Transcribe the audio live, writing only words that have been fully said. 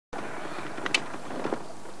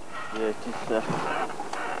Yeah, it is a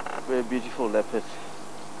very beautiful leopard.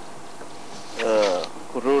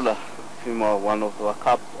 Karula female, one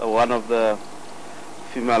of the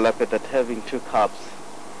female leopard that having two cubs,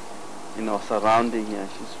 surrounding here.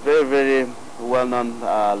 She's very, very well-known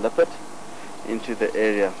leopard into the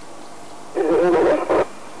area.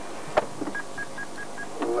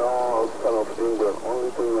 No, son of England,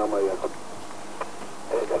 only thing I'm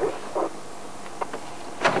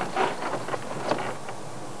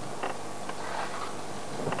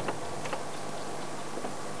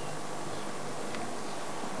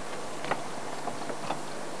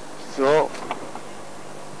So,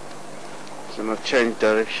 gonna change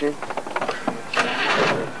direction.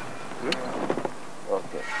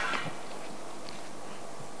 Okay.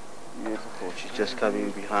 Beautiful. She's just coming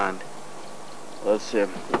behind. That's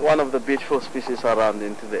one of the beautiful species around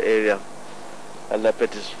into the area. A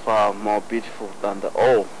leopard is far more beautiful than the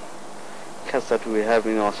all cats that we have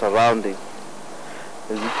in our surrounding.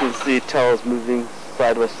 As you can see, tails moving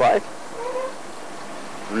side by side.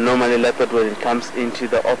 Normally leopard, when it comes into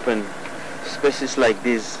the open spaces like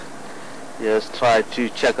this, just try to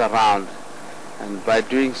check around, and by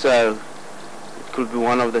doing so it could be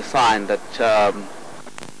one of the signs that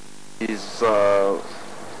is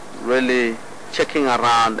really checking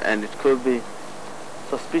around, and it could be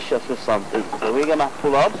suspicious or something. So we're gonna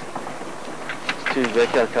pull out. Two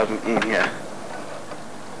vehicles coming in here.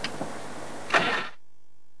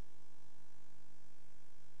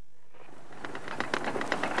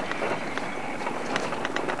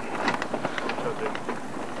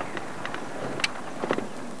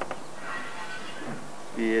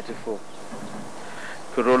 Beautiful.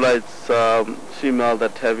 Karula is female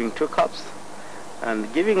that having two cubs,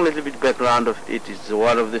 and giving a little bit background of it, is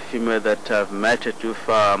one of the female that have mated with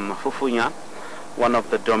Fufunya, one of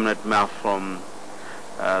the dominant male from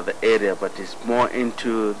the area, but is more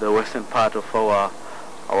into the western part of our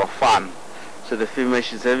farm. So the female,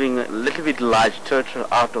 she's having a little bit large territory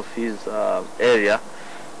out of his area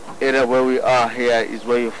where we are here is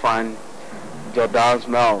where you find Jordan's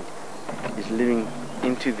male is living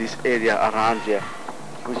into this area around here,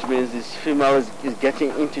 which means this female is getting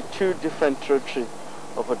into two different territory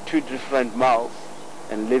of two different males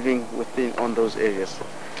and living within on those areas.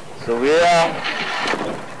 So we are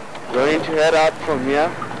going to head out from here.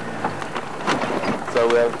 So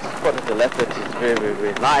we have spotted the leopard. It's very, very,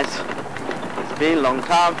 very nice. It's been a long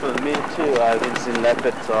time for me too. I haven't seen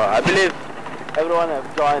leopard, so I believe everyone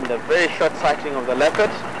have joined the very short sighting of the leopard.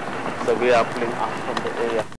 So we are pulling out from the area.